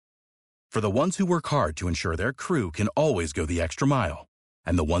For the ones who work hard to ensure their crew can always go the extra mile,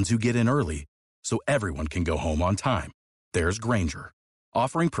 and the ones who get in early so everyone can go home on time, there's Grainger,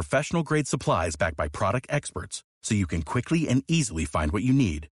 offering professional-grade supplies backed by product experts so you can quickly and easily find what you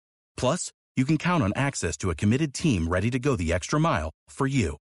need. Plus, you can count on access to a committed team ready to go the extra mile for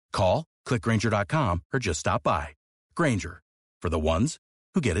you. Call, click Grainger.com, or just stop by. Grainger, for the ones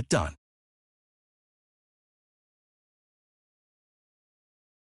who get it done.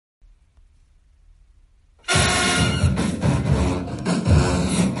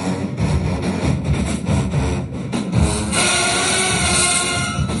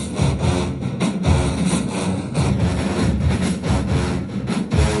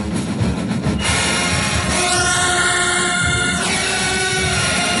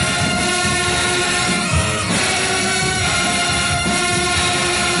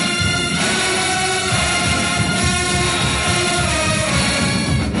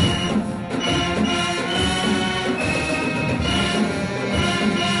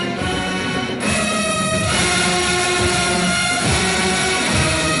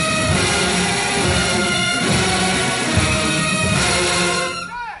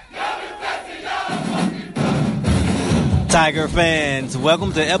 Tiger fans,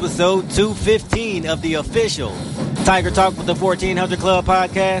 welcome to episode 215 of the official Tiger Talk with the 1400 Club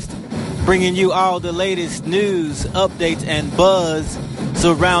podcast, bringing you all the latest news, updates, and buzz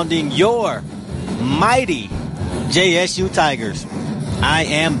surrounding your mighty JSU Tigers. I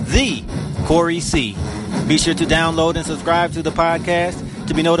am the Corey C. Be sure to download and subscribe to the podcast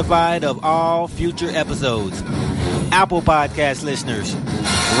to be notified of all future episodes. Apple Podcast listeners,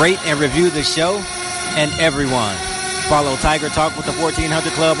 rate and review the show, and everyone, follow Tiger Talk with the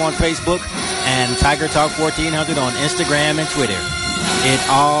 1400 Club on Facebook and Tiger Talk 1400 on Instagram and Twitter. It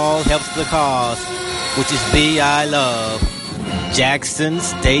all helps the cause, which is I love Jackson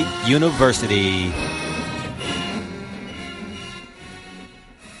State University.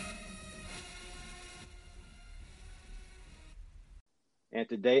 And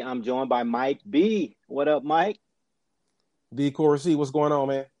today I'm joined by Mike B. What up, Mike? D. Corey C. What's going on,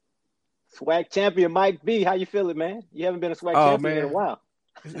 man? SWAC champion Mike B. How you feeling, man? You haven't been a SWAC champion in a while.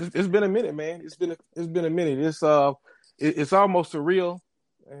 It's been a minute, man. It's been a minute. It's almost surreal,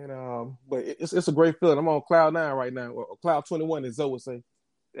 and but it's a great feeling. I'm on cloud 9 right now, or cloud 21, as Zoe would say.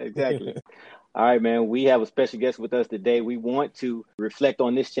 Exactly. All right, man. We have a special guest with us today. We want to reflect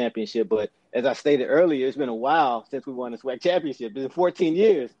on this championship, but as I stated earlier, it's been a while since we won the SWAC championship. It's been 14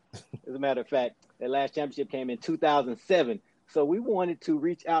 years, as a matter of fact. That last championship came in 2007. So we wanted to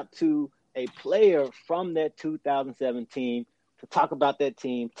reach out to a player from that 2007 team to talk about that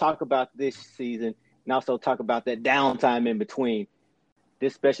team, talk about this season, and also talk about that downtime in between.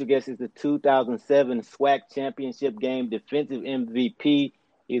 This special guest is the 2007 SWAC championship game defensive MVP.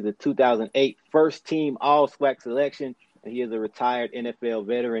 He's a 2008 first team All-SWAC selection, and he is a retired NFL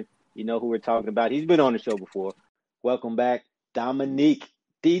veteran. You know who we're talking about. He's been on the show before. Welcome back, Dominique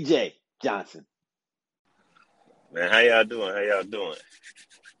DJ Johnson. Man, how y'all doing?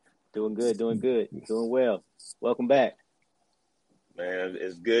 Doing good, doing well. Welcome back. Man,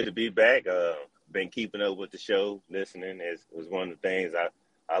 it's good to be back. Been keeping up with the show, listening. It was one of the things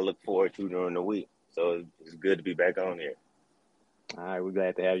I look forward to during the week. So it's good to be back on here. All right, we're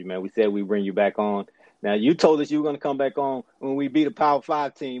glad to have you, man. We said we'd bring you back on. Now, you told us you were going to come back on when we beat a Power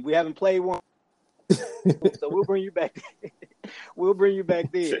 5 team. We haven't played one, so we'll bring you back. We'll bring you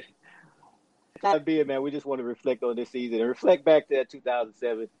back there. Man, we just want to reflect on this season and reflect back to that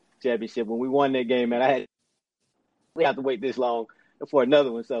 2007 championship when we won that game. Man, we have to wait this long for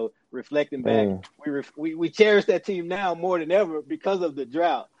another one. So reflecting back, we cherish that team now more than ever because of the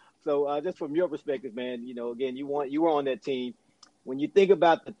drought. So just from your perspective, man, you know, again, you were on that team. When you think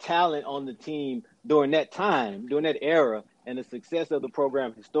about the talent on the team during that time, during that era, and the success of the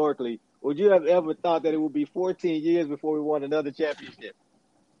program historically, would you have ever thought that it would be 14 years before we won another championship?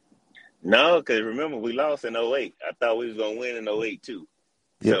 No, because remember, we lost in 08. I thought we was going to win in 08 too.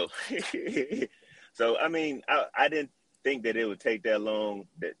 Yep. So I mean, I didn't think that it would take that long.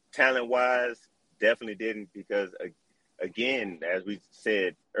 That talent-wise, definitely didn't, because, again, as we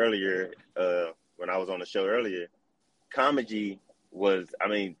said earlier, when I was on the show earlier, Comegy was, I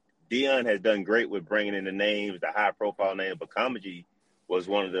mean, Dion has done great with bringing in the names, the high-profile names, but Comegy was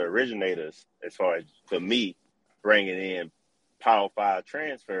one of the originators as far as, for me, bringing in Power 5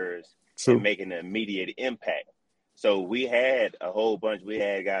 transfers and making an immediate impact. So we had a whole bunch. We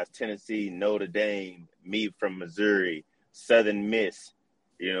had guys, Tennessee, Notre Dame, me from Missouri, Southern Miss.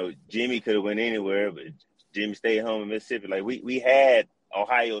 You know, Jimmy could have went anywhere, but Jimmy stayed home in Mississippi. Like, we had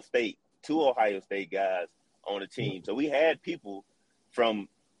Ohio State, 2 Ohio State guys on the team. So we had people from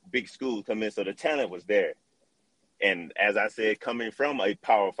big schools come in, so the talent was there. And as I said, coming from a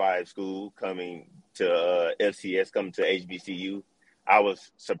Power 5 school, coming to FCS, coming to HBCU, I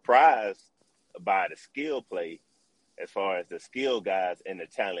was surprised by the skill play as far as the skill guys and the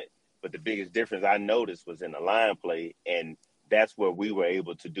talent. But the biggest difference I noticed was in the line play, and that's what we were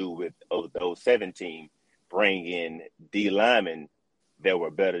able to do with the 07 team, bring in D linemen that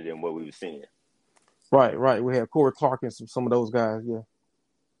were better than what we were seeing. Right. We had Corey Clark and some of those guys, yeah.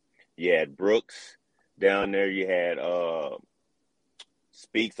 You had Brooks down there. You had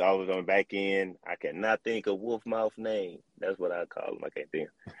Speaks always on the back end. I cannot think of Wolfmouth name. That's what I call him. I can't think.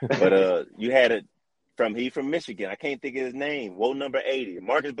 But you had he's from Michigan. I can't think of his name. Woe number 80,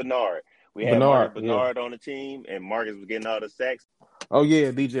 Marcus Bernard. We had Marcus Bernard on the team, and Marcus was getting all the sacks. Oh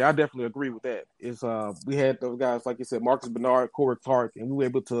yeah, DJ, I definitely agree with that. We had those guys, like you said, Marcus Bernard, Corey Clark, and we were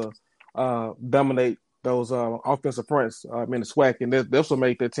able to dominate those offensive fronts in the SWAC, and that's what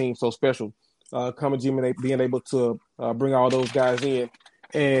made that team so special. Coming being able to bring all those guys in,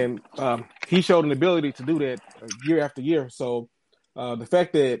 and he showed an ability to do that year after year. So the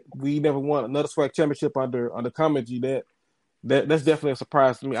fact that we never won another SWAC championship under Comedy, that's definitely a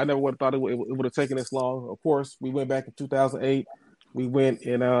surprise to me. I never would have thought it would have taken this long. Of course, we went back in 2008. We went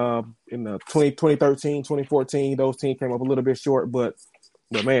in 2013, 2014. Those teams came up a little bit short, but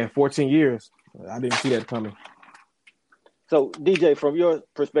man, 14 years. I didn't see that coming. So, DJ, from your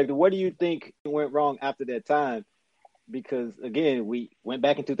perspective, what do you think went wrong after that time? Because, again, we went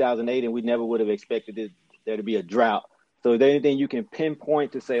back in 2008 and we never would have expected there to be a drought. So is there anything you can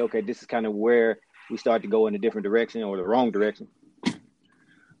pinpoint to say, okay, this is kind of where we start to go in a different direction or the wrong direction?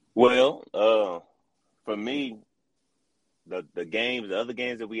 Well, for me, the other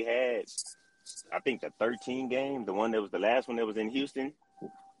games that we had, I think the 13 game, the one that was the last one that was in Houston,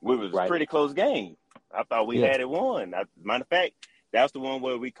 was a pretty close game. I thought we had it won. Matter of fact, that's the one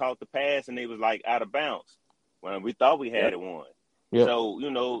where we caught the pass and it was like out of bounds when we thought we had it won. Yep.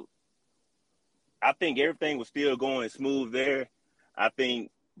 So, I think everything was still going smooth there.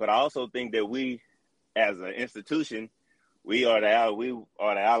 But I also think that we, as an institution, we are the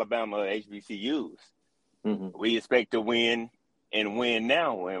Alabama HBCUs. Mm-hmm. We expect to win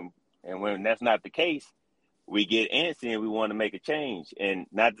now. And when that's not the case, we get antsy and we want to make a change. And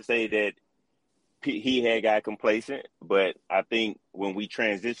not to say that he had got complacent, but I think when we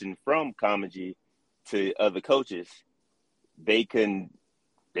transitioned from Comedy to other coaches, they couldn't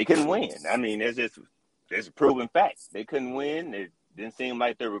win. I mean, it's a proven fact. They couldn't win. It didn't seem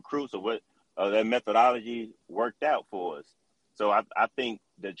like their recruits or their methodology worked out for us. So I think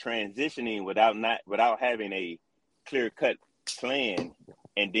the transitioning without having a clear-cut plan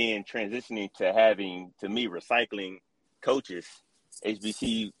and then transitioning to having, to me, recycling coaches,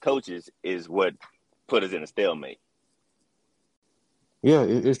 HBCU coaches, is what put us in a stalemate. Yeah,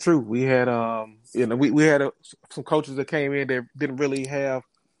 it's true. We had we had some coaches that came in that didn't really have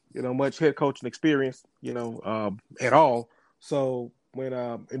much head coaching experience at all. So when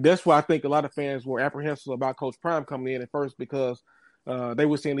and that's why I think a lot of fans were apprehensive about Coach Prime coming in at first, because they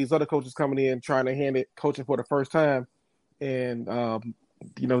were seeing these other coaches coming in trying to hand it coaching for the first time, and the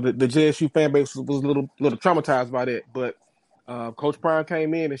JSU fan base was a little traumatized by that. But Coach Prime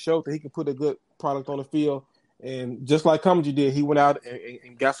came in and showed that he could put a good product on the field. And just like Comedy did, he went out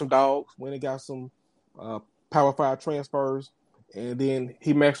and got some dogs, went and got some Power 5 transfers, and then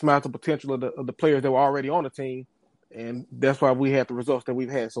he maximized the potential of the players that were already on the team, and that's why we had the results that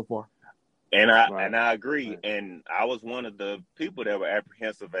we've had so far. And I agree. Right. And I was one of the people that were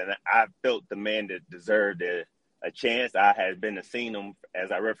apprehensive, and I felt the man that deserved a chance. I had been to seen him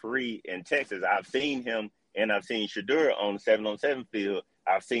as a referee in Texas. I've seen him, and I've seen Shedeur on the 7-on-7 field.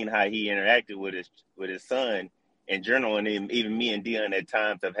 I've seen how he interacted with his son in general, and even me and Dion at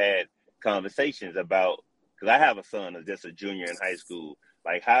times have had conversations about, because I have a son that's just a junior in high school.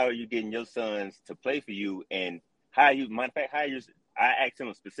 Like, how are you getting your sons to play for you, and I asked him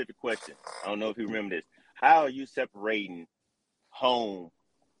a specific question. I don't know if you remember this. How are you separating home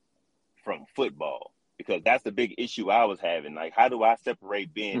from football? Because that's the big issue I was having. Like, how do I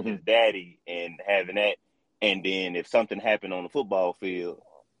separate being his daddy and having that? And then if something happened on the football field,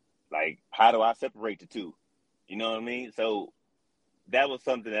 like, how do I separate the two? You know what I mean? So that was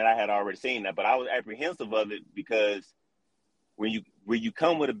something that I had already seen that, but I was apprehensive of it because when you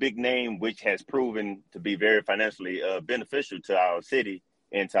come with a big name, which has proven to be very financially beneficial to our city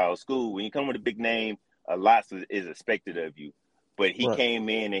and to our school, when you come with a big name, a lot is expected of you. But he came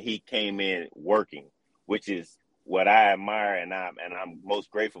in working, which is what I admire and I'm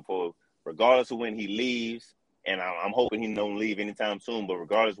most grateful for. Regardless of when he leaves, and I'm hoping he don't leave anytime soon, but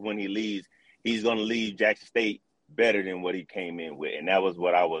regardless of when he leaves, he's going to leave Jackson State better than what he came in with, and that was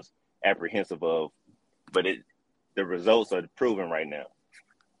what I was apprehensive of. But the results are proven right now.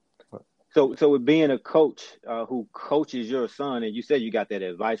 So with being a coach who coaches your son, and you said you got that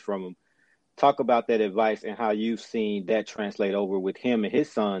advice from him, talk about that advice and how you've seen that translate over with him and his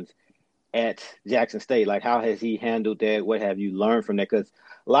sons at Jackson State. Like, how has he handled that? What have you learned from that? Because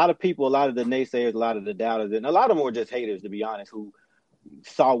a lot of people, a lot of the naysayers, a lot of the doubters, and a lot of them were just haters, to be honest, who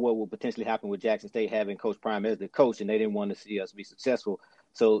saw what would potentially happen with Jackson State having Coach Prime as the coach, and they didn't want to see us be successful.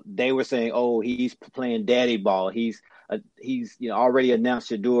 So they were saying, "Oh, he's playing daddy ball. He's already announced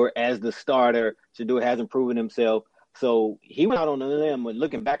Shedeur as the starter. Shedeur hasn't proven himself." So he went out on a limb. And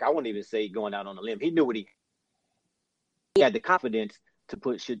looking back, I wouldn't even say going out on a limb. He knew he had the confidence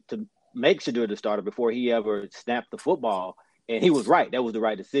to make Shedeur the starter before he ever snapped the football, and he was right. That was the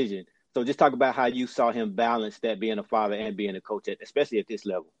right decision. So just talk about how you saw him balance that, being a father and being a coach, especially at this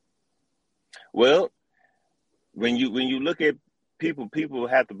level. Well, when you look at people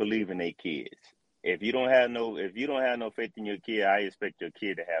have to believe in their kids. If you don't have no faith in your kid, I expect your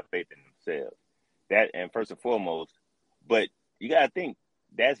kid to have faith in themselves. That, and first and foremost, but you gotta think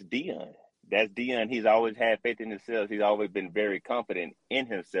that's Deion. That's Deion. He's always had faith in himself. He's always been very confident in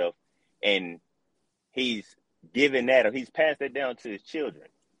himself, and he's given that, or he's passed that down to his children.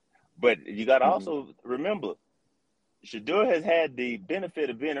 But you got to also remember, Shedeur has had the benefit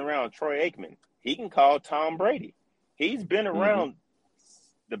of being around Troy Aikman. He can call Tom Brady. He's been around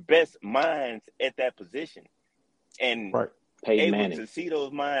the best minds at that position. And able to see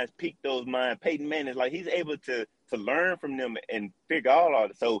those minds, peak those minds. Peyton Manning, like, he's able to learn from them and figure all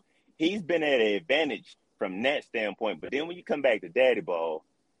that. So he's been at an advantage from that standpoint. But then when you come back to daddy ball,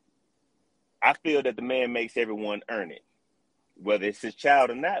 I feel that the man makes everyone earn it, whether it's his child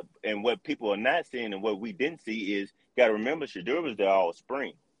or not. And what people are not seeing and what we didn't see is, got to remember, Shedeur was there all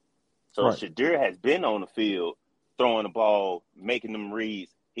spring. So Shedeur has been on the field, throwing the ball, making them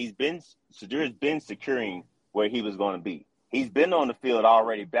reads. Shedeur has been securing where he was going to be. He's been on the field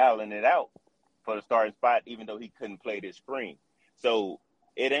already battling it out for the starting spot, even though he couldn't play this spring. So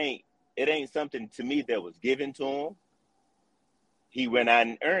it ain't something to me that was given to him. He went out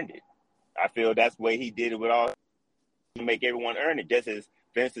and earned it. I feel that's the way he did it with all. To make everyone earn it, just as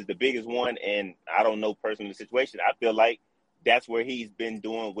Vince is the biggest one, and I don't know personally the situation. I feel like that's where he's been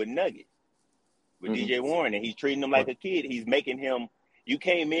doing with Nuggets, with DJ Warren, and he's treating him like a kid. He's making him. You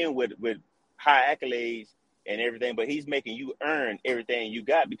came in with high accolades and everything, but he's making you earn everything you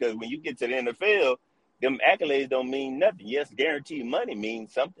got, because when you get to the NFL, them accolades don't mean nothing. Yes, guaranteed money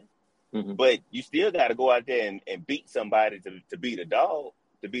means something, but you still got to go out there and beat somebody to be the dog,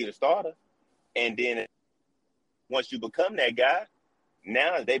 to be the starter, and then once you become that guy,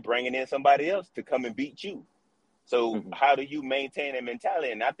 now they bringing in somebody else to come and beat you. So how do you maintain that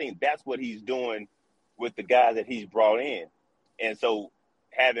mentality? And I think that's what he's doing with the guys that he's brought in. And so,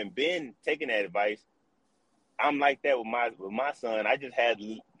 having been taking that advice, I'm like that with my son. I just had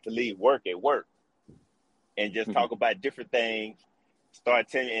to leave work at work and just talk about different things. Start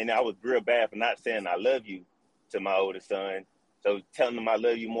telling, and I was real bad for not saying I love you to my oldest son. So telling him I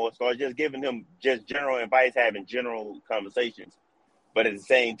love you more, start just giving him just general advice, having general conversations. But at the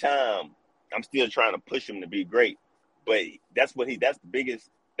same time, I'm still trying to push him to be great. But that's the biggest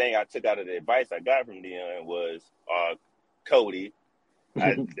thing I took out of the advice I got from Deion was Cody.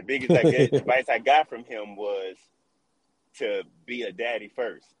 The biggest advice I got from him was to be a daddy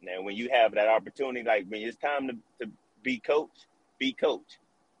first. Now, when you have that opportunity, like when it's time to be coach, be coach.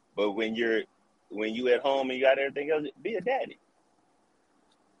 But when you at home and you got everything else, be a daddy.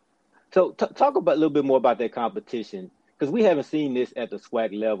 So talk about a little bit more about that competition, because we haven't seen this at the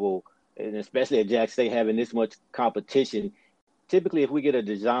SWAC level, and especially at Jack State having this much competition. Typically, if we get a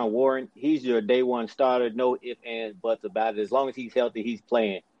Dejon Warren, he's your day one starter, no ifs, ands, buts about it. As long as he's healthy, he's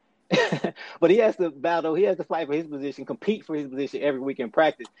playing. But he has to battle, he has to fight for his position, compete for his position every week in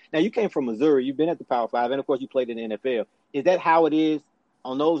practice. Now, you came from Missouri, you've been at the Power 5, and of course you played in the NFL. Is that how it is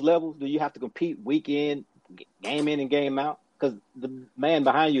on those levels? Do you have to compete week in and game out? Because the man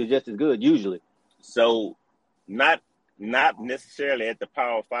behind you is just as good, usually. So, not necessarily at the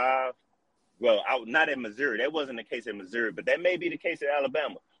Power 5. Well, not at Missouri. That wasn't the case at Missouri, but that may be the case at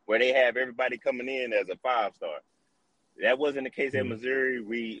Alabama, where they have everybody coming in as a 5-star. That wasn't the case at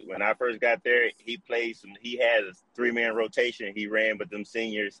Missouri. When I first got there, he had a 3-man rotation. He ran with them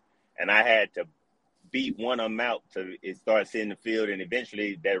seniors, and I had to beat one of them out to start seeing the field. And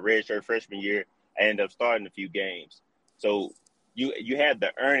eventually, that redshirt freshman year, I ended up starting a few games. So you had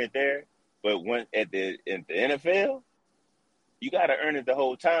to earn it there, but when at the NFL, you got to earn it the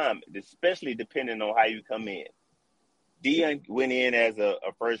whole time, especially depending on how you come in. Deion went in as a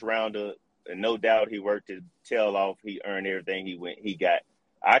first rounder and no doubt he worked his tail off. He earned everything he got.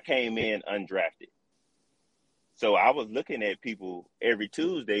 I came in undrafted. So I was looking at people every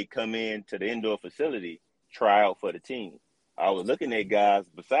Tuesday come in to the indoor facility, try out for the team. I was looking at guys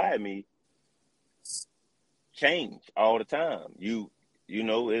beside me change all the time. You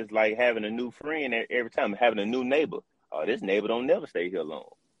know, it's like having a new friend every time, having a new neighbor. Oh, this neighbor don't never stay here long.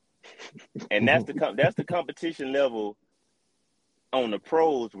 And that's the competition level on the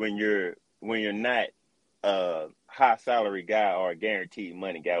pros when you're not a high salary guy or a guaranteed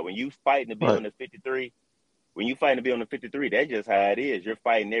money guy. When you fighting to be on the 53, that's just how it is. You're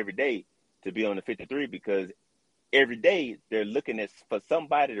fighting every day to be on the 53 because every day they're looking for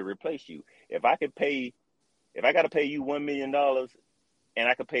somebody to replace you. If I got to pay you $1 million and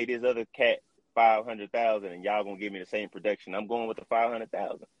I could pay this other cat $500,000 and y'all gonna give me the same production, I'm going with the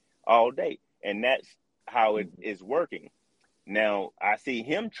 $500,000 all day. And that's how it is working. Now, I see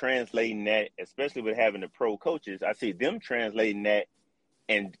him translating that, especially with having the pro coaches. I see them translating that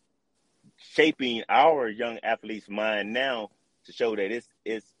and shaping our young athletes' mind now to show that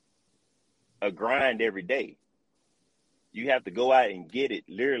it's a grind every day. You have to go out and get it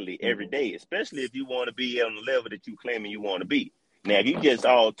literally every day, especially if you want to be on the level that you claiming you want to be. Now, if you just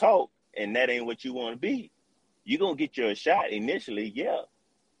all talk and that ain't what you want to be, you're going to get your shot initially, yeah.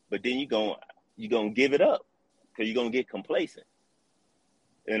 But then you're going to give it up because you're going to get complacent.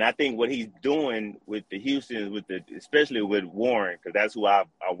 And I think what he's doing with the Houstons, especially with Warren, because that's who I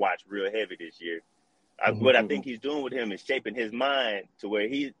watched real heavy this year. What I think he's doing with him is shaping his mind to where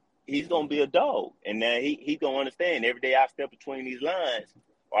he's going to be a dog. And now he's going to understand every day I step between these lines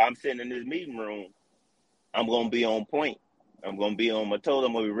or I'm sitting in this meeting room, I'm going to be on point. I'm going to be on my toes.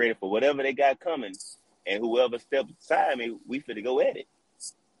 I'm going to be ready for whatever they got coming. And whoever steps beside me, we finna go at it.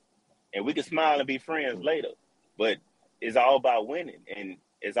 And we can smile and be friends later. But it's all about winning. And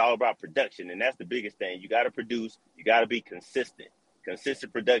it's all about production. And that's the biggest thing. You got to produce. You got to be consistent.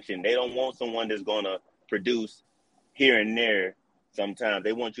 Consistent production. They don't want someone that's going to produce here and there sometimes.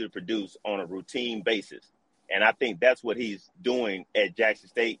 They want you to produce on a routine basis. And I think that's what he's doing at Jackson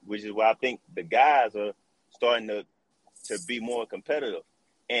State, which is why I think the guys are starting to be more competitive.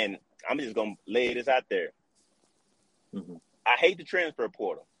 And I'm just going to lay this out there. I hate the transfer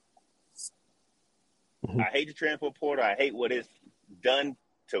portal. I hate the transfer portal. I hate what it's done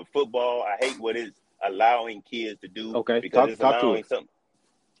to football. I hate what it's allowing kids to do. Okay, because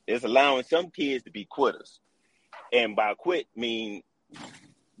it's allowing some kids to be quitters. And by quit mean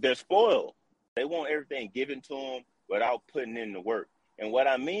they're spoiled. They want everything given to them without putting in the work. And what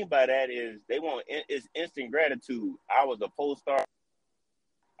I mean by that is they want it's instant gratitude. I was a 4-star.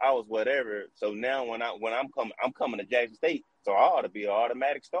 I was whatever. So now when I'm coming to Jackson State, so I ought to be an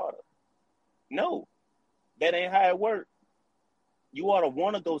automatic starter. No, that ain't how it works. You ought to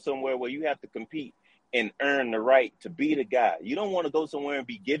want to go somewhere where you have to compete and earn the right to be the guy. You don't want to go somewhere and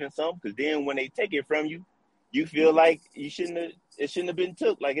be given something because then when they take it from you, you feel like it shouldn't have been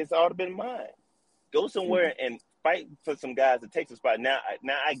took. Like it's ought to been mine. Go somewhere and fight for some guys to take the spot. Now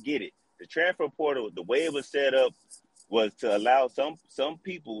I get it. The transfer portal, the way it was set up was to allow some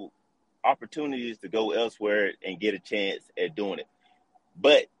people opportunities to go elsewhere and get a chance at doing it.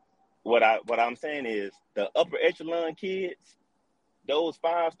 But what I'm saying is the upper echelon kids, those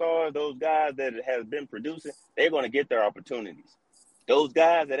 5-stars, those guys that have been producing, they're going to get their opportunities. Those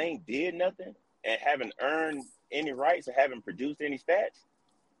guys that ain't did nothing and haven't earned any rights or haven't produced any stats,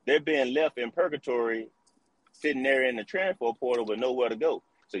 they're being left in purgatory, sitting there in the transfer portal with nowhere to go.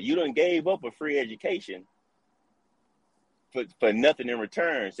 So you done gave up a free education for nothing in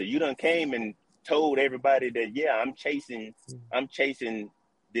return. So you done came and told everybody that, yeah, I'm chasing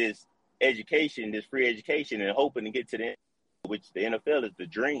this education, this free education, and hoping to get to the end, which the NFL is the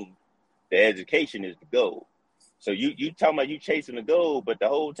dream. The education is the goal. So you talking about you chasing the goal, but the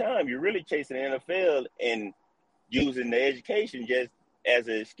whole time you're really chasing the NFL and using the education just as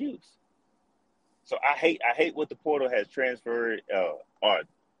an excuse. So I hate what the portal has transferred or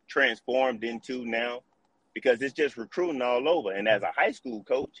transformed into now, because it's just recruiting all over. And as a high school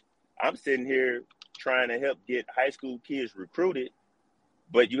coach, I'm sitting here trying to help get high school kids recruited,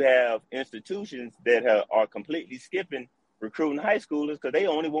 but you have institutions that are completely skipping recruiting high schoolers because they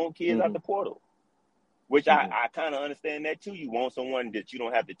only want kids out the portal, which I kind of understand that too. You want someone that you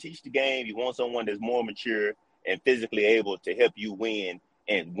don't have to teach the game. You want someone that's more mature and physically able to help you win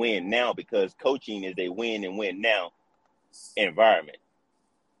and win now, because coaching is a win and win now environment.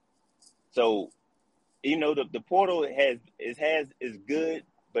 So, you know, the portal is good,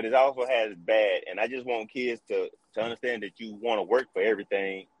 but it also has bad. And I just want kids to understand that you want to work for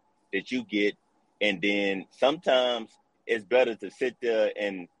everything that you get. And then sometimes it's better to sit there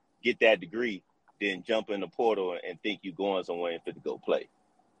and get that degree than jump in the portal and think you're going somewhere and fit to go play.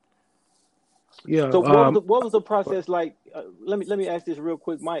 Yeah. So what was the process like? Let me ask this real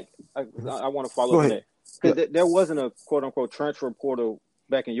quick, Mike. I want to follow up on that because there wasn't a quote unquote transfer portal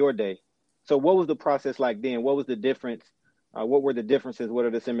back in your day. So what was the process like then? What was the difference? What were the differences? What are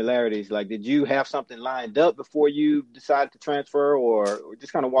the similarities? Like, did you have something lined up before you decided to transfer, or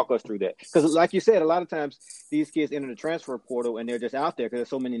just kind of walk us through that? Because, like you said, a lot of times these kids enter the transfer portal and they're just out there because there's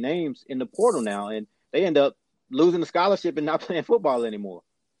so many names in the portal now, and they end up losing the scholarship and not playing football anymore.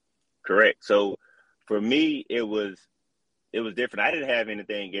 Correct. So for me, it was different. I didn't have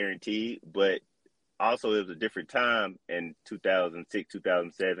anything guaranteed, but also it was a different time in 2006,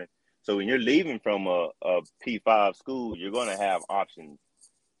 2007. So when you're leaving from a P5 school, you're going to have options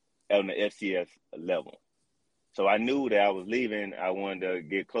on the FCS level. So I knew that I was leaving. I wanted to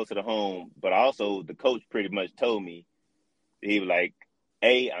get closer to home, but also the coach pretty much told me, he was like,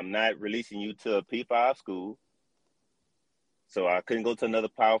 hey, I'm not releasing you to a P5 school. So I couldn't go to another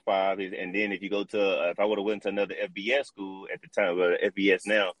Power 5. And then if you go to, if I would have went to another FBS school at the time, well, FBS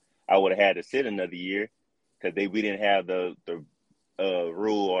now, I would have had to sit another year because we didn't have the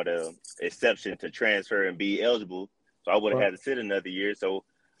rule or the exception to transfer and be eligible. So I would have had to sit another year. So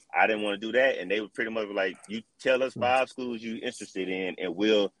I didn't want to do that. And they were pretty much like, you tell us 5 schools you're interested in, and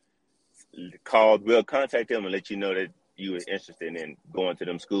we'll contact them and let you know that you were interested in going to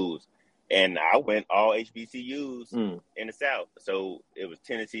them schools. And I went all HBCUs in the South. So it was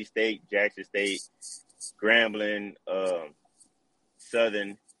Tennessee State, Jackson State, Grambling,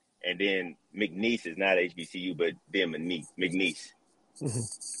 Southern, and then McNeese is not HBCU, but then McNeese. Mm-hmm.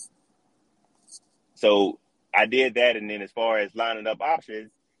 So I did that, and then as far as lining up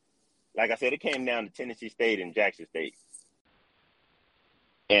options, like I said, it came down to Tennessee State and Jackson State.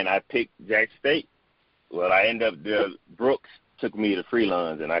 And I picked Jackson State. Well, I ended up Brooks took me to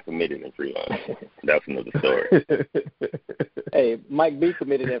Freelons, and I committed in Freelons. That's another story. Hey, Mike B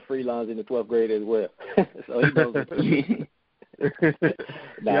committed at Freelons in the 12th grade as well. So he knows it.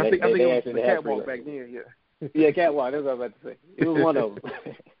 I think it was the catwalk back then, yeah. Yeah, catwalk. That's what I was about to say. It was one of them.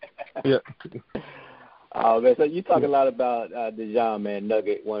 Yeah. Oh, man, so you talk a lot about Dejon, man,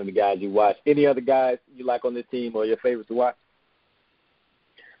 Nugget, one of the guys you watch. Any other guys you like on this team or your favorites to watch?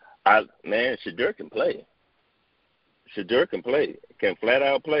 Shedeur can play. Shedeur can flat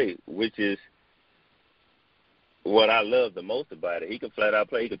out play, which is what I love the most about it. He can flat out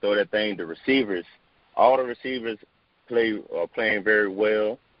play. He can throw that thing to receivers. All the receivers are playing very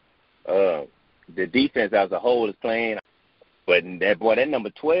well. The defense as a whole is playing. But that number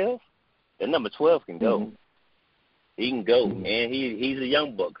 12 can go. Mm-hmm. He can go. Mm-hmm. And he's a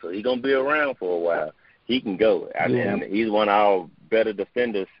young buck, so he's going to be around for a while. He can go. I mean, he's one of our better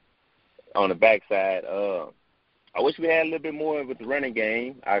defenders on the backside. I wish we had a little bit more with the running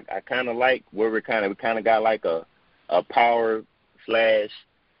game. I kind of like where we kind of got like a power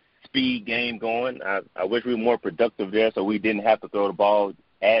 / speed game going. I wish we were more productive there so we didn't have to throw the ball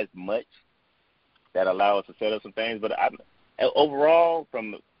as much. That allow us to set up some things. But overall,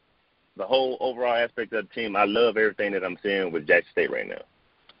 from the whole overall aspect of the team, I love everything that I'm seeing with Jackson State right now.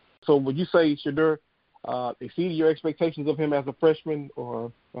 So would you say Shedeur exceeded your expectations of him as a freshman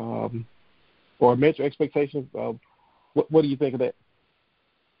or met your expectations? What do you think of that?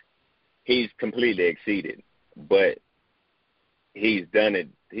 He's completely exceeded, but he's done it.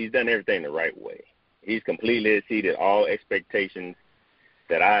 He's done everything the right way. He's completely exceeded all expectations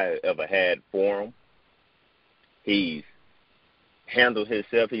that I ever had for him. He's handled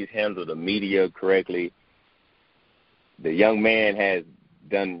himself. He's handled the media correctly. The young man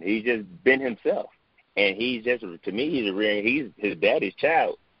he's just been himself. And he's just, to me, he's his daddy's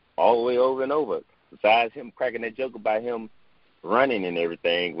child all the way over and over. Besides him cracking that joke about him running and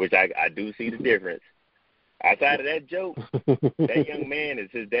everything, which I do see the difference. Outside of that joke, that young man is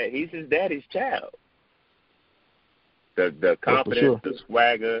his dad. He's his daddy's child. The confidence, the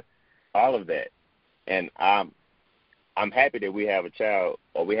swagger, all of that. And I'm happy that we have a child,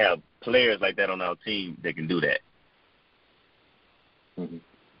 or we have players like that on our team that can do that. Mm-hmm.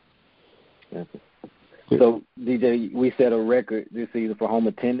 So, DJ, we set a record this season for home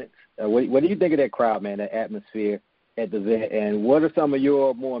attendance. What do you think of that crowd, man, that atmosphere at the Vet? And what are some of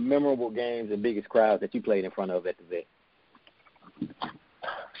your more memorable games and biggest crowds that you played in front of at the Vet?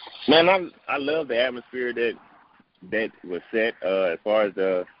 Man, I love the atmosphere that was set as far as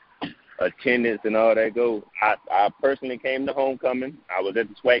the attendance and all that go. I personally came to homecoming. I was at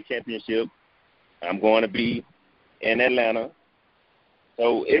the SWAC championship. I'm going to be in Atlanta.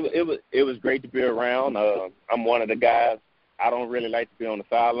 So it was great to be around. I'm one of the guys. I don't really like to be on the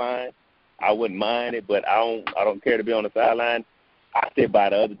sideline. I wouldn't mind it, but I don't care to be on the sideline. I sit by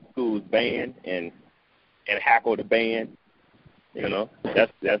the other school's band and hackle the band. You know,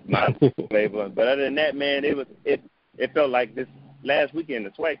 that's my flavor. But other than that, man, it felt like this last weekend,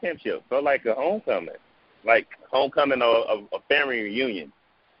 the SWAC championship felt like a homecoming of a family reunion.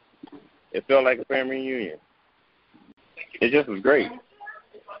 It felt like a family reunion. It just was great.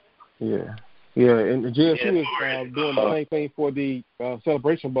 Yeah. Yeah, and JSU is doing the same thing for the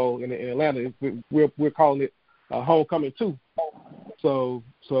Celebration Bowl in Atlanta. We're calling it Homecoming 2. So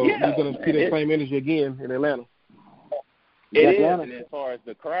you're going to see that same energy again in Atlanta. It is, and as far as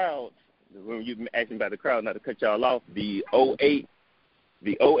the crowds, when you asking about the crowd, not to cut y'all off, the 08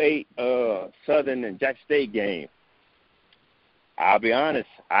 Southern and Jackson State game, I'll be honest,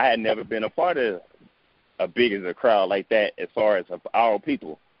 I had never been a part of a big as a crowd like that as far as our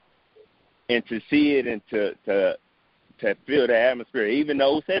people. And to see it and to feel the atmosphere, even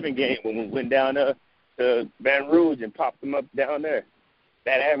the 07 game when we went down there to Baton Rouge and popped them up down there,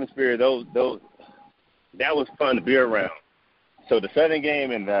 that atmosphere, those that was fun to be around. So the Southern game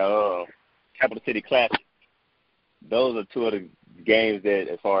and the Capital City Classic, those are two of the games that,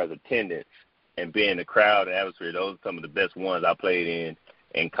 as far as attendance and being the crowd and atmosphere, those are some of the best ones I played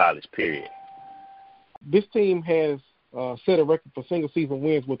in college, period. This team has set a record for single-season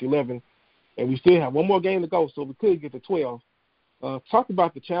wins with 11, and we still have one more game to go, so we could get to 12. Talk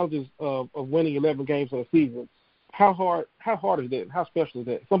about the challenges of winning 11 games in a season. How hard is that? How special is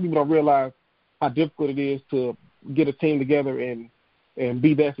that? Some people don't realize how difficult it is to get a team together and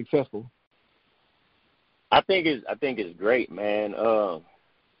be that successful. I think it's great, man. I'm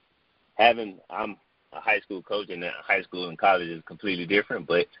a high school coach, and high school and college is completely different.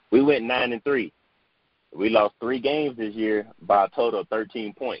 But we went 9-3. We lost 3 games this year by a total of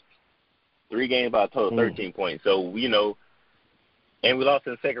 13 points. 3 games by a total of 13 points. So and we lost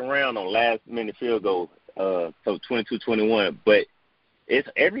in the second round on last-minute field goal, so 22-21. But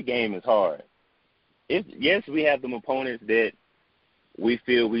every game is hard. Yes, we have them opponents that we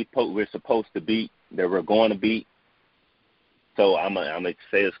feel we're supposed to beat, that we're going to beat. So I'm gonna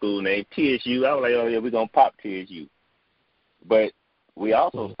say a school name, TSU. I was like, oh yeah, we're gonna pop TSU. But we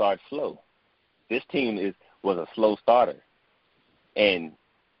also start slow. This team was a slow starter, and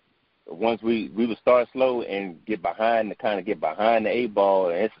once we would start slow and get behind the 8 ball,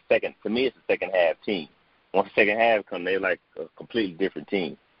 and it's a second half team. Once the second half comes, they're like a completely different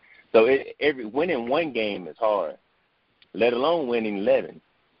team. So winning one game is hard, let alone winning 11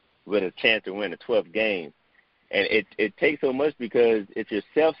 with a chance to win a 12th game. And it takes so much because if you're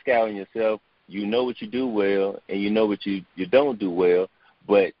self-scouting yourself, you know what you do well and you know what you don't do well.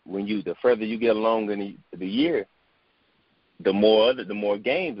 But the further you get along in the year, the more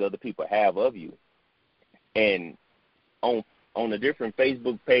games other people have of you. And on the different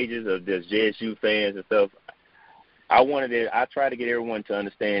Facebook pages of just JSU fans and stuff, I try to get everyone to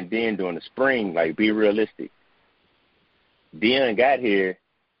understand then during the spring, like, be realistic. Dion got here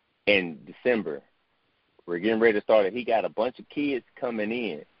in December. We're getting ready to start it. He got a bunch of kids coming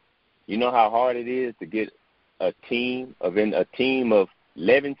in. You know how hard it is to get a team of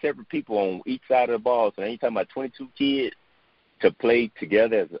 11 separate people on each side of the ball. So now you're talking about 22 kids to play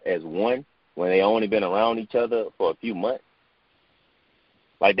together as one when they only been around each other for a few months.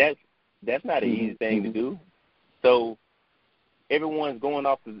 Like, that's not an easy thing to do. So everyone's going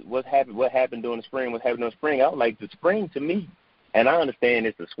off what happened during the spring. I would like the spring to me, and I understand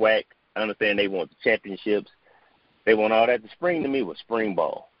it's the SWAC. I understand they want the championships. They want all that. The spring to me was spring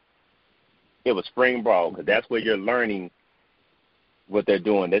ball. It was spring ball because that's where you're learning what they're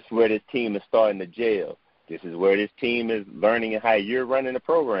doing. That's where this team is starting to gel. This is where this team is learning how you're running the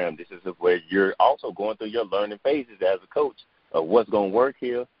program. This is where you're also going through your learning phases as a coach of what's going to work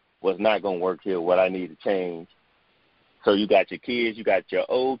here, what's not going to work here, what I need to change. So you got your kids, you got your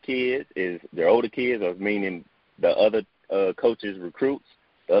old kids, their older kids, or meaning the other coaches' recruits,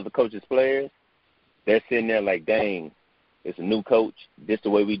 the other coaches' players. They're sitting there like, dang, it's a new coach. This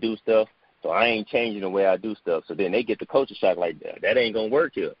the way we do stuff. So I ain't changing the way I do stuff. So then they get the culture shock like, that ain't going to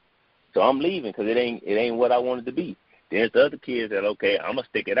work here. So I'm leaving because it ain't what I wanted to be. Then there's the other kids that, okay, I'm going to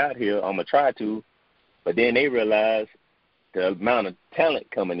stick it out here. I'm going to try to. But then they realize the amount of talent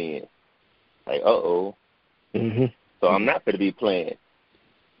coming in. Like, uh-oh. Mm-hmm. So I'm not going to be playing.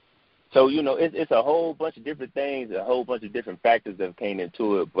 So, it's a whole bunch of different things, a whole bunch of different factors that came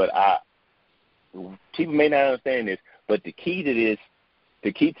into it. But people may not understand this, but the key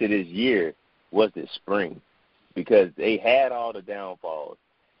to this year was this spring because they had all the downfalls.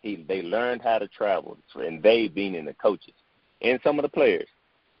 They learned how to travel, and they being the coaches and some of the players.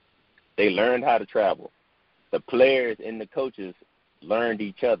 They learned how to travel. The players and the coaches learned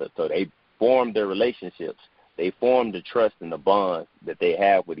each other, so they formed their relationships. They formed the trust and the bond that they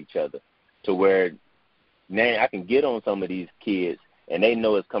have with each other to where now I can get on some of these kids and they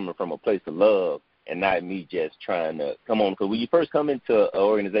know it's coming from a place of love and not me just trying to come on. Because when you first come into an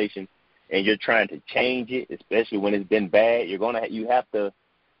organization and you're trying to change it, especially when it's been bad, you have to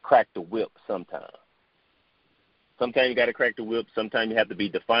crack the whip sometimes. Sometimes you got to crack the whip. Sometimes you have to be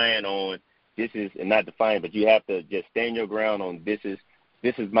defiant on this is, and not defiant, but you have to just stand your ground on this is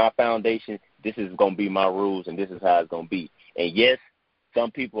my foundation, this is going to be my rules, and this is how it's going to be. And, yes,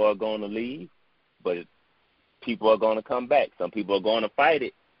 some people are going to leave, but people are going to come back. Some people are going to fight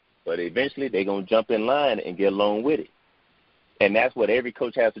it, but eventually they're going to jump in line and get along with it. And that's what every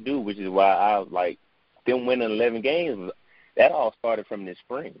coach has to do, which is why I like them winning 11 games. That all started from this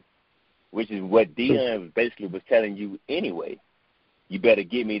spring, which is what Deion basically was telling you anyway. You better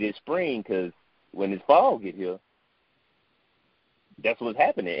give me this spring because when this fall get here, that's what's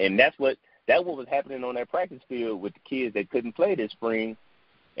happening. And that's what was happening on that practice field with the kids that couldn't play this spring,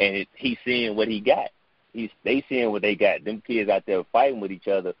 and he's seeing what he got. They seeing what they got. Them kids out there fighting with each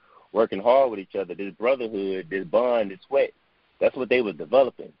other, working hard with each other, this brotherhood, this bond, this sweat. That's what they was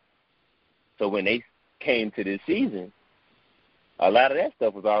developing. So when they came to this season, a lot of that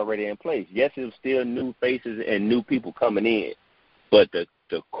stuff was already in place. Yes, it was still new faces and new people coming in, but the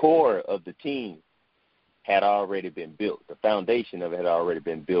core of the team had already been built. The foundation of it had already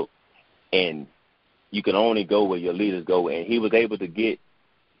been built, and you can only go where your leaders go. And he was able to get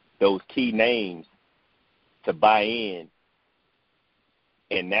those key names to buy in,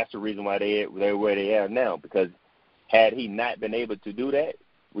 and that's the reason why they're where they are now, because had he not been able to do that,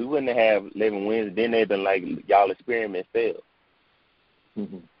 we wouldn't have 11 wins. Then they'd been like, y'all experiment failed.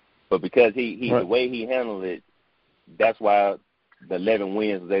 Mm-hmm. But because the way he handled it, that's why the 11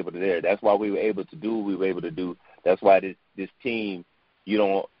 wins was able to there. That's why we were able to do what we were able to do. That's why this team, you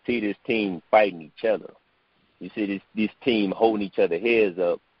don't see this team fighting each other. You see this team holding each other heads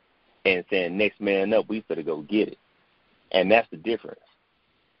up and saying, next man up, we better go get it. And that's the difference.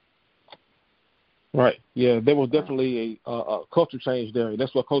 Right. Yeah, there was definitely a culture change there.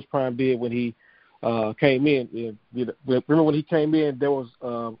 That's what Coach Prime did when he came in. Remember when he came in, there was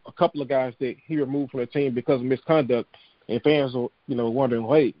a couple of guys that he removed from the team because of misconduct, and fans were, wondering,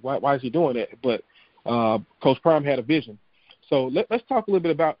 hey, why is he doing that? But Coach Prime had a vision. So let's talk a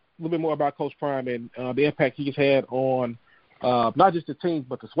little bit more about Coach Prime and the impact he's had on not just the teams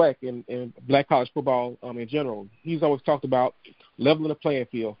but the SWAC and black college football in general. He's always talked about leveling the playing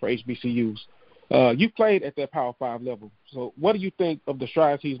field for HBCUs. You've played at that Power 5 level. So what do you think of the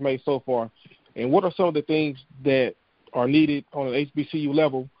strides he's made so far, and what are some of the things that are needed on an HBCU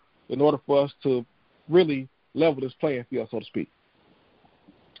level in order for us to really level this playing field, so to speak?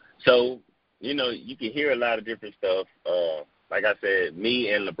 So, you can hear a lot of different stuff. Like I said,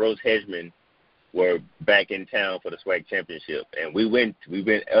 me and LeBrose Hedgeman were back in town for the SWAC championship, and we went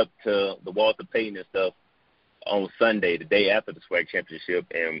up to the Walter Payton and stuff on Sunday, the day after the SWAC championship,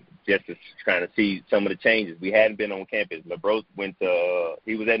 and just to kind of see some of the changes. We hadn't been on campus. LeBrose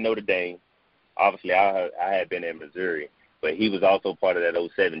he was at Notre Dame. Obviously, I had been in Missouri, but he was also part of that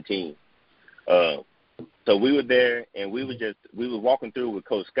 2007 team. So we were there, and we were walking through with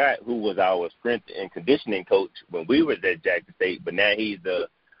Coach Scott, who was our strength and conditioning coach when we were at Jackson State, but now he's the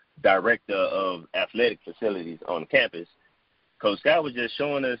director of athletic facilities on campus. Coach Scott was just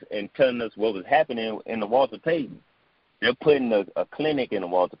showing us and telling us what was happening in the Walter Payton. They're putting a clinic in the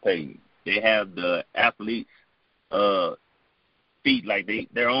Walter Payton. They have the athletes feed like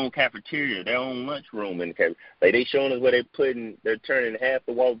their own cafeteria, their own lunchroom in the cafeteria. Like they showing us where they're turning half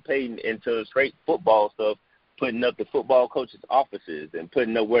the Walter Payton into straight football stuff, putting up the football coaches' offices and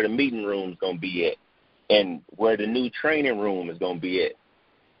putting up where the meeting room is going to be at and where the new training room is going to be at.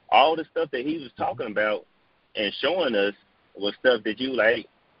 All the stuff that he was talking about and showing us was stuff that you like,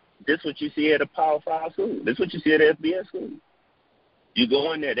 this is what you see at a Power 5 school. This is what you see at an FBS school. You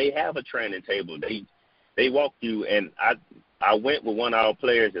go in there, they have a training table. They walk you, and I went with one of our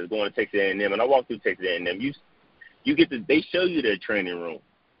players that's going to Texas A&M, and I walked through Texas A&M. They show you their training room.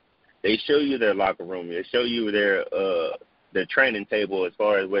 They show you their locker room. They show you their training table as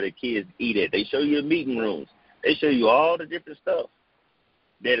far as where the kids eat at. They show you the meeting rooms. They show you all the different stuff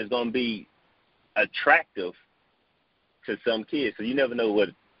that is going to be attractive to some kids. So you never know what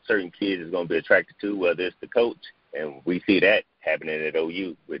certain kids is going to be attracted to, whether it's the coach, and we see that happening at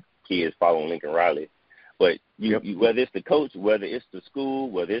OU with kids following Lincoln Riley. But whether it's the coach, whether it's the school,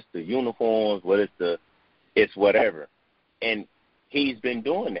 whether it's the uniforms, whether it's whatever. And he's been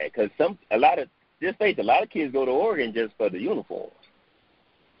doing that because a lot of kids go to Oregon just for the uniforms.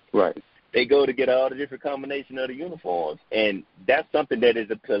 Right. They go to get all the different combinations of the uniforms, and that's something that is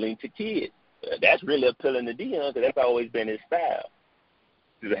appealing to kids. that's really appealing to Deion because that's always been his style,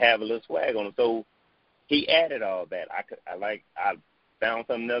 to have a little swag on him. So he added all that. I found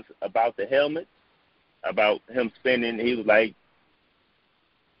something else about the helmets, about him spending. He was like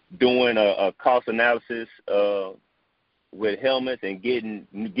doing a cost analysis with helmets and getting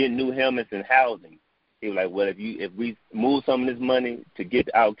new helmets and housing. He was like, well, if we move some of this money to get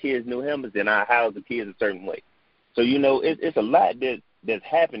our kids new helmets, then I house the kids a certain way. So, it's a lot that's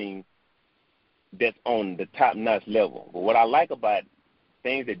happening that's on the top-notch level. But what I like about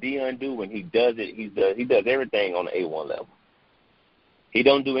things that Deion do when he does it, he does everything on the A1 level. He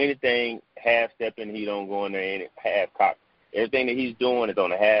don't do anything half-stepping. He don't go in there and half-cocked. Everything that he's doing is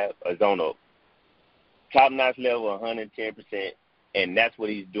on a top-notch level, 110%, and that's what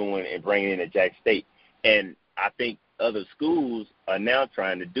he's doing and bringing in at Jack State. And I think other schools are now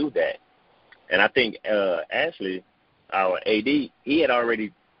trying to do that. And I think Ashley, our AD, he had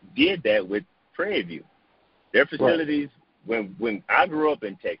already did that with Prairie View. Their facilities, when I grew up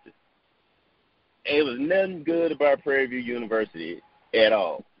in Texas, it was nothing good about Prairie View University at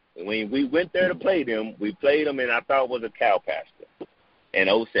all. When we went there to play them, we played them, and I thought it was a cow pasture in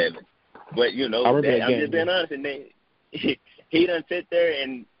 2007. But, I'm just being honest, and he done sit there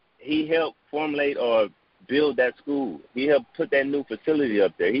and he helped formulate or build that school. He helped put that new facility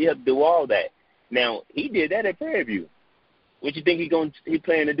up there. He helped do all that. Now, he did that at Prairie View. What you think he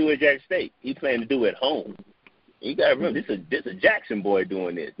planning to do at Jack State? He planning to do at home. You got to remember, this a Jackson boy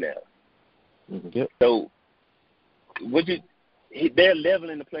doing this now. Yep. So, they're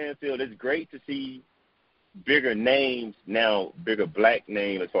leveling the playing field. It's great to see bigger names now, bigger black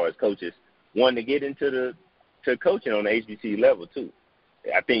names as far as coaches, wanting to get into to coaching on the HBC level too.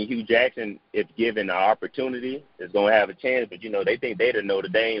 I think Hugh Jackson, if given the opportunity, is going to have a chance. But, they think they're the Notre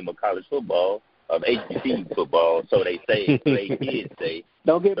Dame of college football, of HBC football, so they say, so they kids say.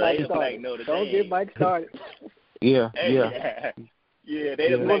 Don't get Mike started. Don't get Mike started. Yeah. Yeah,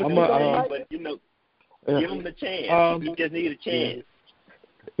 they're like Notre Dame, but, give them the chance. You just need a chance.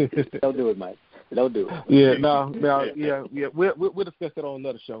 Don't do it, Mike. Don't do it. Yeah. We'll discuss that on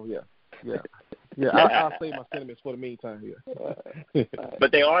another show. Yeah. I'll save my sentiments for the meantime. Yeah.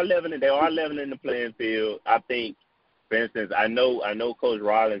 But they are leveling the playing field. I think, for instance, I know Coach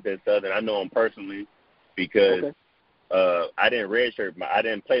Rollins at Southern. I know him personally because I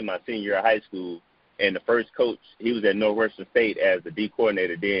didn't play my senior year of high school, and the first coach, he was at Northwestern State as the D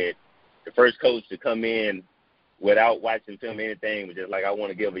coordinator. Then the first coach to come in without watching film or anything was just like, I want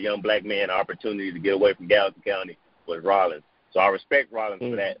to give a young black man an opportunity to get away from Gallatin County, was Rollins. So I respect Rollins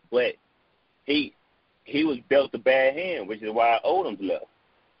for that. But he was dealt a bad hand, which is why Odoms left.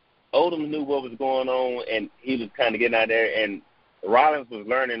 Odoms knew what was going on, and he was kind of getting out there, and Rollins was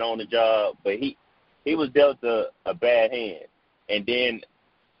learning on the job, but he was dealt a bad hand. And then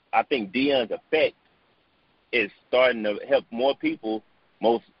I think Deion's effect is starting to help more people,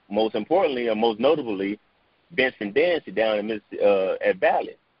 most importantly or most notably, Vincent Dancy down at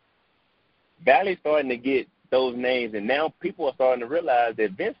Valley. Valley's starting to get those names, and now people are starting to realize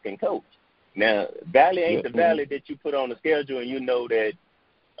that Vince can coach. Now, Valley ain't the Valley that you put on the schedule and you know that,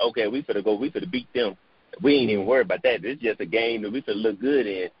 okay, we finna beat them. We ain't even worried about that. It's just a game that we finna look good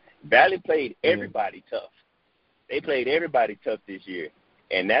in. Valley played everybody tough. They played everybody tough this year,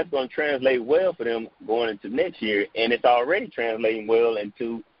 and that's going to translate well for them going into next year, and it's already translating well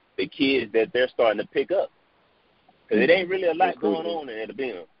into the kids that they're starting to pick up. Because it ain't really a lot going on in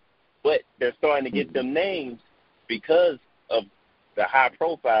Alabama, but they're starting to get them names because of the high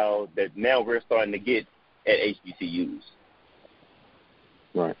profile that now we're starting to get at HBCUs.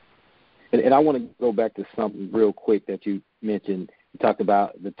 Right. And I want to go back to something real quick that you mentioned. You talked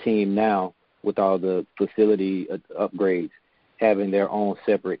about the team now with all the facility upgrades having their own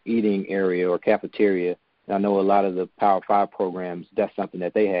separate eating area or cafeteria. And I know a lot of the Power 5 programs, that's something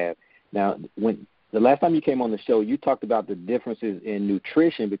that they have. Now, when the last time you came on the show, you talked about the differences in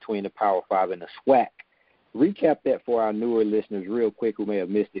nutrition between the Power 5 and the SWAC. Recap that for our newer listeners real quick who may have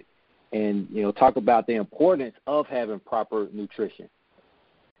missed it, and talk about the importance of having proper nutrition.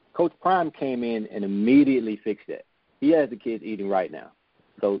 Coach Prime came in and immediately fixed that. He has the kids eating right now.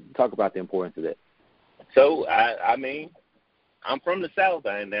 So talk about the importance of that. So I mean, I'm from the South,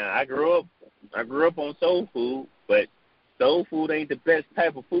 and now I grew up on soul food, but soul food ain't the best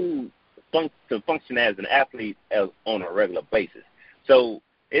type of food to function as an athlete on a regular basis. So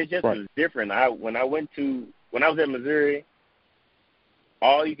it's just different. When I was in Missouri,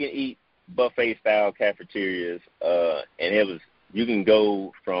 all you can eat buffet style cafeterias, and you can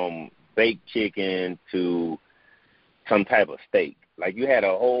go from baked chicken to some type of steak. Like you had a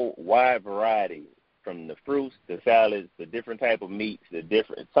whole wide variety from the fruits, the salads, the different type of meats,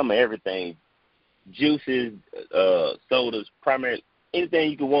 some of everything juices, sodas, primarily anything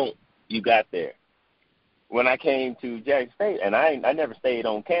you could want, you got there. When I came to Jackson State, and I never stayed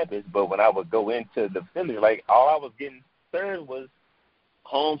on campus, but when I would go into the facility, like all I was getting served was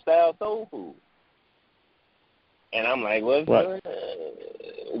home-style soul food. And I'm like, what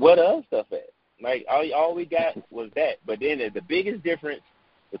other stuff at? Like, all we got was that. But then the biggest difference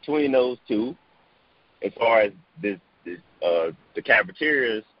between those two, as far as the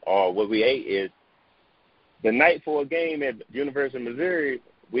cafeterias or what we ate, is the night for a game at University of Missouri,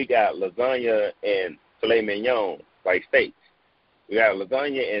 we got lasagna and filet mignon, like steaks. We got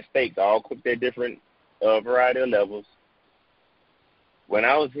lasagna and steaks, all cooked at different variety of levels. When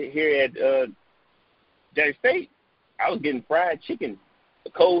I was here at Jackson State, I was getting fried chicken,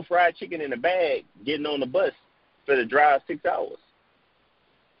 cold fried chicken in a bag, getting on the bus for the drive 6 hours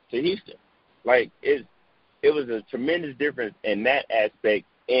to Houston. Like, it was a tremendous difference in that aspect,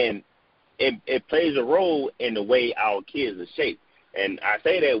 and it plays a role in the way our kids are shaped. And I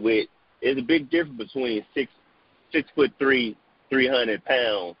say that with, there's a big difference between 6'3", 300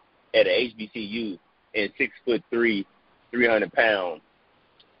 pounds at a HBCU and 6'3", 300 pounds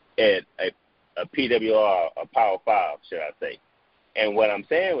at a PWR, a Power 5, should I say. And what I'm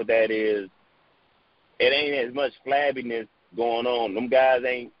saying with that is it ain't as much flabbiness going on. Them guys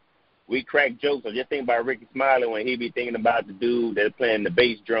ain't, we crack jokes. Or just think about Ricky Smiley when he be thinking about the dude that's playing the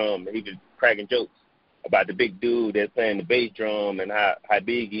bass drum. He be cracking jokes about the big dude that's playing the bass drum and how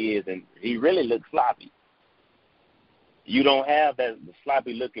big he is, and he really looks sloppy. You don't have the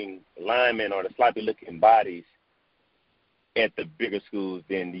sloppy-looking linemen or the sloppy-looking bodies at the bigger schools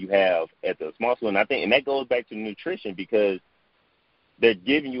than you have at the small school. And I think, and that goes back to nutrition, because they're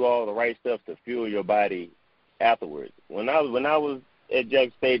giving you all the right stuff to fuel your body afterwards. When I was at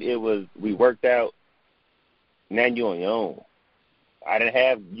Jackson State, it was, we worked out. Now you're on your own. You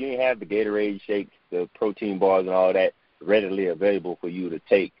didn't have the Gatorade shakes, the protein bars, and all that readily available for you to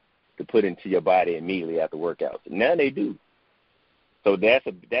take to put into your body immediately after workouts. Now they do. So that's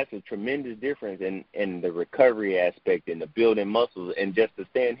a tremendous difference in the recovery aspect and the building muscles and just to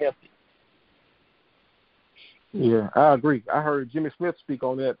staying healthy. Yeah, I agree. I heard Jimmy Smith speak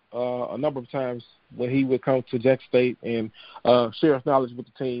on that a number of times when he would come to Jackson State and share his knowledge with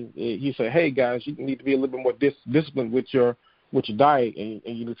the team. He said, "Hey guys, you need to be a little bit more disciplined with your diet and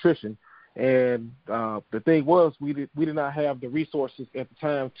your nutrition." And the thing was, we did not have the resources at the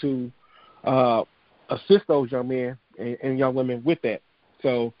time to assist those young men and young women with that.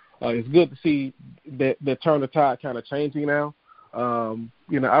 So it's good to see that turn the tide kind of changing now. I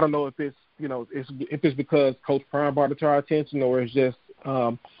don't know if it's if it's because Coach Prime brought it to our attention, or it's just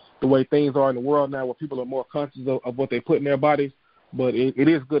the way things are in the world now, where people are more conscious of what they put in their bodies. But it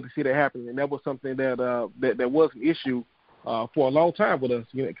is good to see that happening, and that was something that was an issue for a long time with us.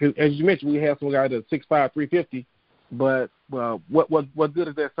 Cause as you mentioned, we have some guys that's 6'5", 350, but what good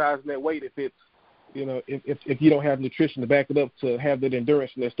is that size and that weight if it's if you don't have nutrition to back it up to have that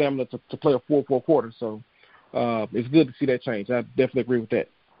endurance and that stamina to play a 4-4 quarter. So it's good to see that change. I definitely agree with that.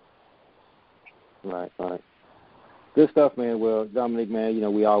 Right. Good stuff, man. Well, Dominique,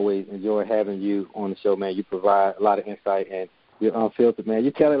 man, we always enjoy having you on the show, man. You provide a lot of insight, and you're unfiltered, man.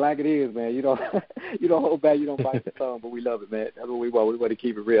 You tell it like it is, man. You don't hold back. You don't bite the tongue, but we love it, man. That's what we want. We want to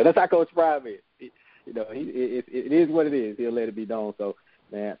keep it real. That's how Coach Prime is. It is what it is. He'll let it be known. So,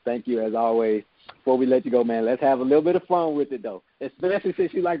 man, thank you as always. Before we let you go, man, let's have a little bit of fun with it, though, especially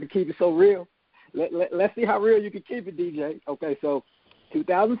since you like to keep it so real. Let's see how real you can keep it, DJ. Okay, so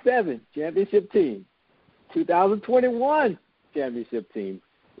 2007 championship team, 2021 championship team.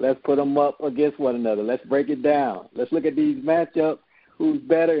 Let's put them up against one another. Let's break it down. Let's look at these matchups. Who's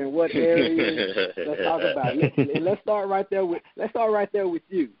better in what areas? Let's talk about it. Let's start right there with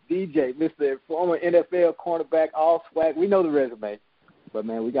you, DJ, Mr. former NFL cornerback, all swag. We know the resume, but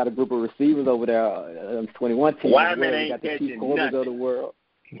man, we got a group of receivers over there on the 21 team. Wyman ain't got the chief corners of the world.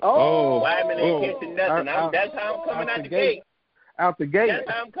 Wyman ain't catching nothing. That's how I'm coming out the gate. Out the gate. That's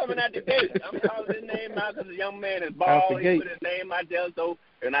how I'm coming out the gate. I'm calling his name out because the young man is bald. He put his name out there. So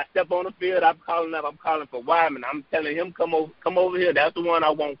when I step on the field, I'm calling for Wyman. I'm telling him, come over here. That's the one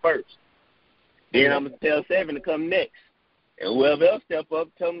I want first. Then I'm going to tell Seven to come next. And whoever else step up,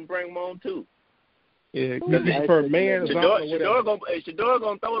 tell them to bring them on too. Yeah, because for man, Shador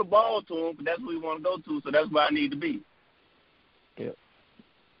going to throw the ball to him, but that's what we want to go to, so that's where I need to be. Yeah.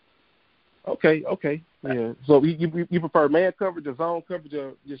 Okay. Yeah. So you prefer man coverage or zone coverage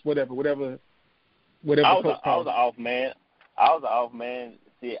or just whatever. I was an off man.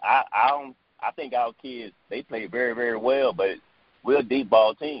 See, I think our kids, they play very, very well, but we're a deep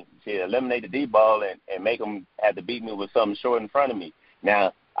ball team. See, eliminate the deep ball and make them have to beat me with something short in front of me.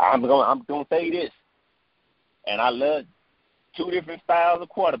 Now, I'm gonna say this, and I love two different styles of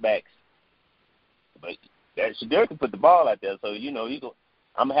quarterbacks, but that Shedeur can put the ball out there, so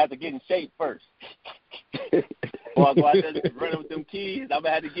I'm gonna have to get in shape first. Before I go out there running with them kids, I'm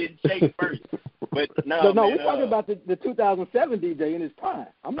gonna have to get in shape first. But no, we're talking about the 2007 DJ in his prime.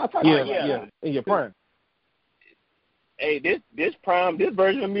 I'm not talking about in your prime. Hey, this prime, this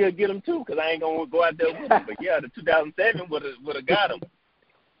version of me will get him too, because I ain't gonna go out there with him. But yeah, the 2007 would have got him,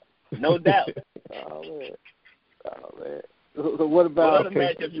 no doubt. Oh man. So what about what other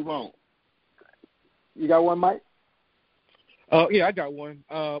matchup you want? You got one, Mike? Yeah, I got one.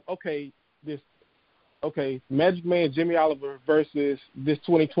 Magic Man Jimmy Oliver versus this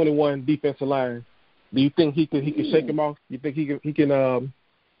 2021 defensive line. Do you think he can shake him off? You think he can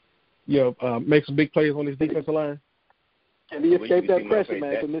make some big plays on this defensive line? Can he escape that pressure,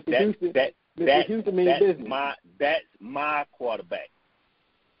 man? Because Mr. Houston means business. That's my quarterback.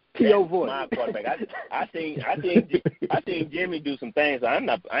 P.O. voice. My quarterback. I think Jimmy do some things. I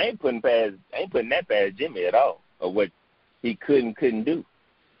ain't putting that past Jimmy at all, or what he couldn't do.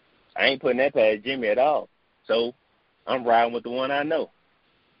 I ain't putting that past Jimmy at all. So I'm riding with the one I know.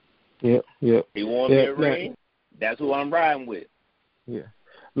 Yeah. He won me a ring. That's who I'm riding with. Yeah.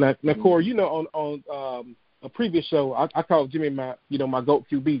 Now, Corey, on a previous show, I called Jimmy my GOAT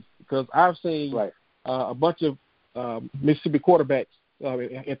QB, because I've seen a bunch of Mississippi quarterbacks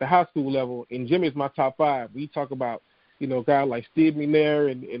at the high school level, and Jimmy's my top 5. We talk about guys like Steve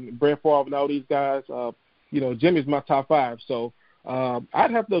McNair and Brett Favre and all these guys. Jimmy's my top 5. So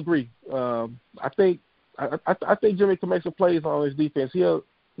I'd have to agree. I think Jimmy can make some plays on his defense. He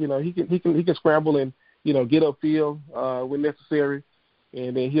can scramble and get upfield when necessary,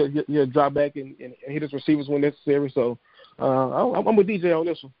 and then he'll drop back and hit his receivers when necessary. So I'm with DJ on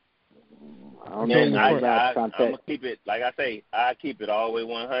this one. I'm gonna keep it, like I say, I keep it all the way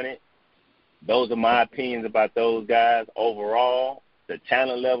 100. Those are my opinions about those guys. Overall, the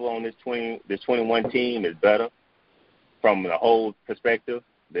talent level on this 21 team is better from the whole perspective.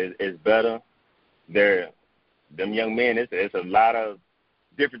 It's better. Them young men, it's a lot of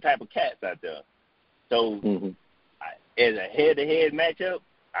different type of cats out there. So as a head-to-head matchup,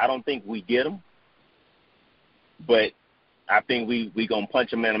 I don't think we get them. But I think we going to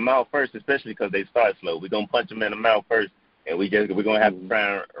punch them in the mouth first, especially because they start slow. We're going to punch them in the mouth first, and we're going to have to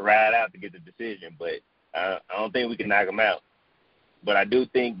try and ride out to get the decision. But I don't think we can knock them out. But I do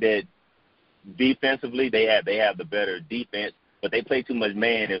think that defensively they have the better defense, but they play too much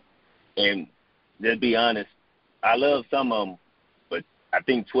man. And let's be honest, I love some of them, but I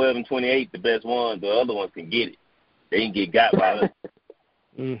think 12 and 28, the best ones, the other ones can get it. They can get got by us.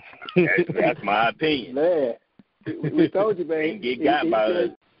 That's my opinion. Man. We told you, man. They can get got by us.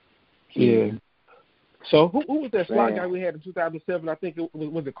 Yeah. So who was that slot guy we had in 2007? I think it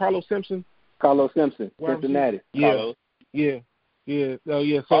was it Carlos Simpson? Carlos Simpson, Cincinnati. Carlos. Yeah. Oh,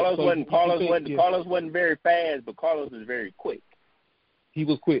 yeah. Carlos wasn't very fast, but Carlos is very quick. He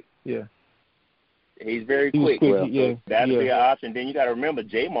was quick. Yeah. He's very quick. That'll be an option. Then you got to remember,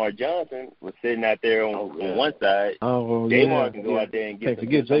 Jamar Johnson was sitting out there on one side. Jamar can go out there and get out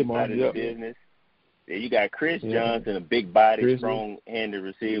of the business. Then you got Chris Johnson, a big body, strong-handed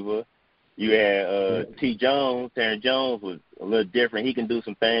receiver. You had Terrence Jones was a little different. He can do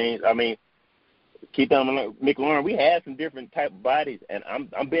some things. I mean, Keith McLaurin, we had some different type of bodies, and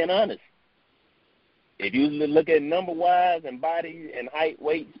I'm being honest. If you look at number-wise and body and height,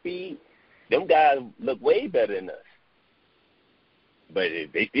 weight, speed, them guys look way better than us. But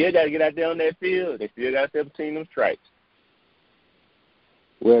they still got to get out there on that field. They still got to step between them stripes.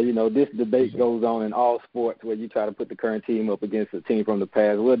 Well, this debate goes on in all sports where you try to put the current team up against a team from the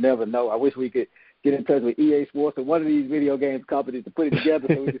past. We'll never know. I wish we could get in touch with EA Sports or one of these video games companies to put it together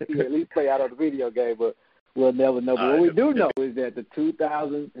so we can see at least play out of the video game, but we'll never know. But what we do know is that the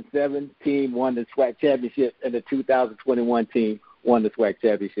 2007 team won the SWAC championship and the 2021 team won the SWAC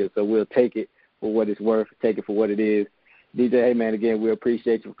championship. So we'll take it for what it's worth, take it for what it is. DJ, hey, man, again, we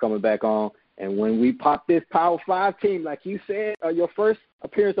appreciate you for coming back on. And when we pop this Power 5 team, like you said, your first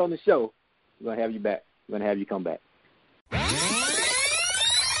appearance on the show, we're going to have you back. We're going to have you come back.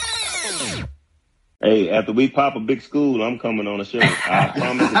 Hey, after we pop a big school, I'm coming on the show.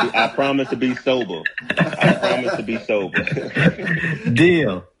 I promise to be sober. I promise to be sober.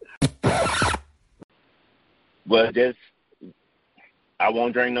 Deal. Well, I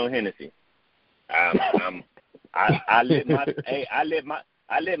won't drink no Hennessy. I lit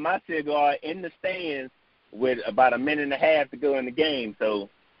my cigar in the stands with about a minute and a half to go in the game. So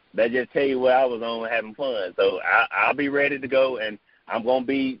that just tell you where I was on having fun. So I'll be ready to go, and I'm gonna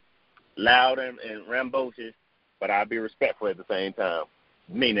be loud and rambunctious, but I'll be respectful at the same time.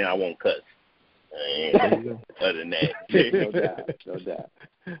 meaning I won't cuss. Other than that. No doubt.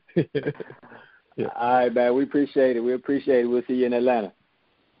 Yeah. All right, man. We appreciate it. We'll see you in Atlanta.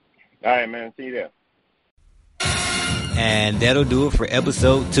 All right, man. See you there. And that'll do it for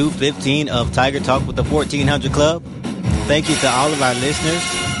episode 215 of Tiger Talk with the 1400 Club. Thank you to all of our listeners.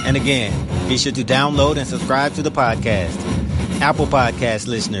 And again, be sure to download and subscribe to the podcast. Apple Podcast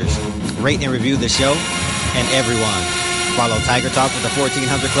listeners, rate and review the show. And everyone, follow Tiger Talk with the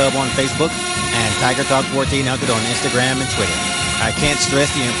 1400 Club on Facebook and Tiger Talk 1400 on Instagram and Twitter. I can't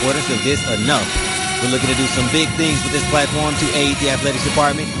stress the importance of this enough. We're looking to do some big things with this platform to aid the athletics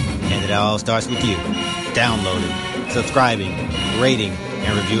department, and it all starts with you. Downloading, subscribing, rating,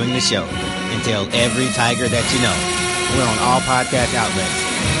 and reviewing the show. And tell every Tiger that you know. We're on all podcast outlets: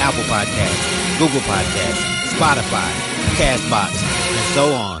 Apple Podcasts, Google Podcasts, Spotify, Castbox, and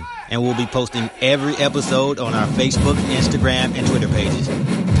so on. And we'll be posting every episode on our Facebook, Instagram, and Twitter pages.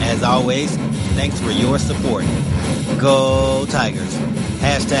 As always, thanks for your support. Go Tigers.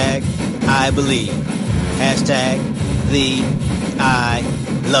 Hashtag I believe. Hashtag the I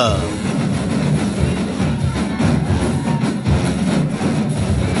love.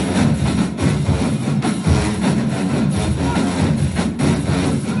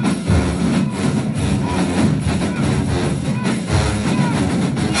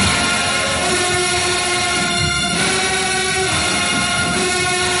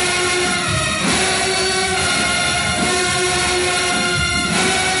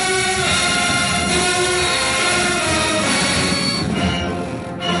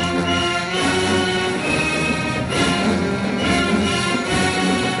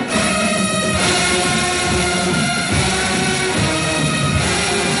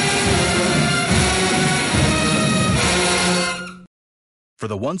 For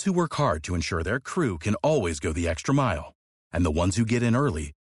the ones who work hard to ensure their crew can always go the extra mile, and the ones who get in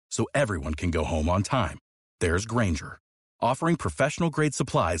early so everyone can go home on time, there's Grainger, offering professional-grade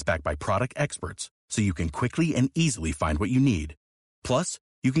supplies backed by product experts so you can quickly and easily find what you need. Plus,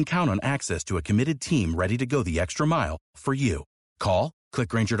 you can count on access to a committed team ready to go the extra mile for you. Call, click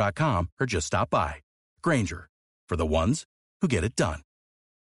Grainger.com, or just stop by. Grainger, for the ones who get it done.